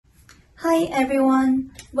Hi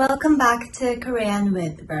everyone, welcome back to Korean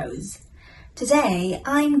with Rose. Today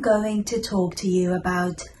I'm going to talk to you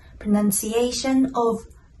about pronunciation of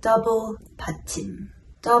double 받침.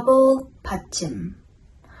 Double 받침.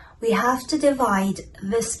 We have to divide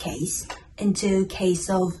this case into case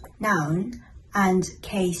of noun and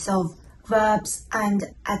case of verbs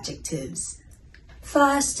and adjectives.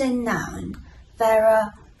 First, in noun, there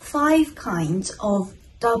are 5 kinds of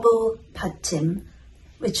double 받침,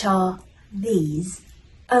 which are these.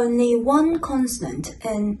 Only one consonant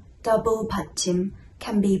in double 받침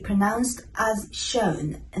can be pronounced as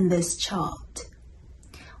shown in this chart.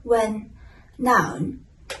 When noun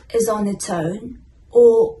is on its own,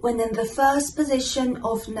 or when in the first position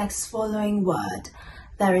of next following word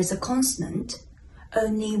there is a consonant,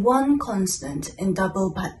 only one consonant in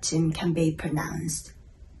double 받침 can be pronounced.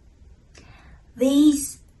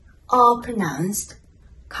 These are pronounced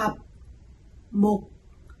갑, 목,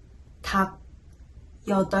 닭,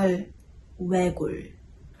 여덟, 외골.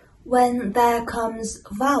 When there comes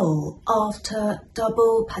vowel after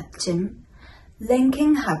double 받침,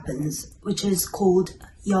 linking happens, which is called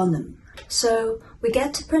연음. So we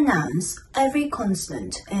get to pronounce every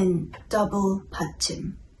consonant in double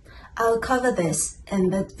받침. I'll cover this in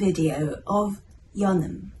the video of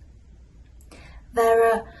연음. There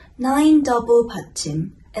are 9 double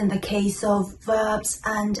받침 in the case of verbs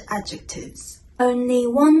and adjectives. Only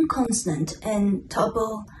one consonant in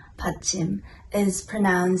double 받침 is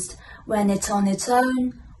pronounced when it's on its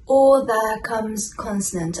own or there comes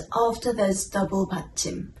consonant after this double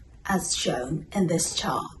받침, as shown in this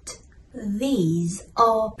chart. These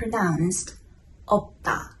are pronounced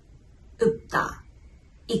없다, 없다,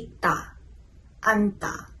 있다,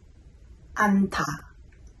 않다, 않다,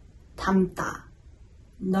 닮다,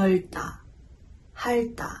 넓다,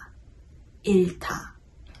 핥다, 잃다.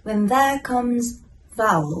 When there comes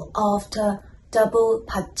vowel after double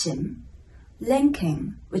받침,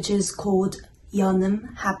 linking, which is called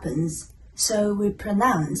연음, happens, so we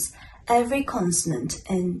pronounce every consonant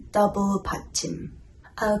in double 받침.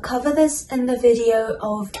 I'll cover this in the video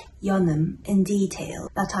of 연음 in detail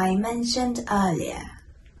that I mentioned earlier.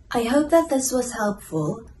 I hope that this was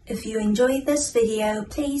helpful. If you enjoyed this video,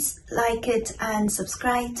 please like it and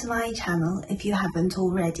subscribe to my channel if you haven't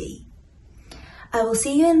already. I will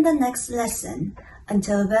see you in the next lesson.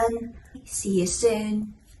 Until then, see you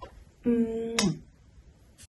soon.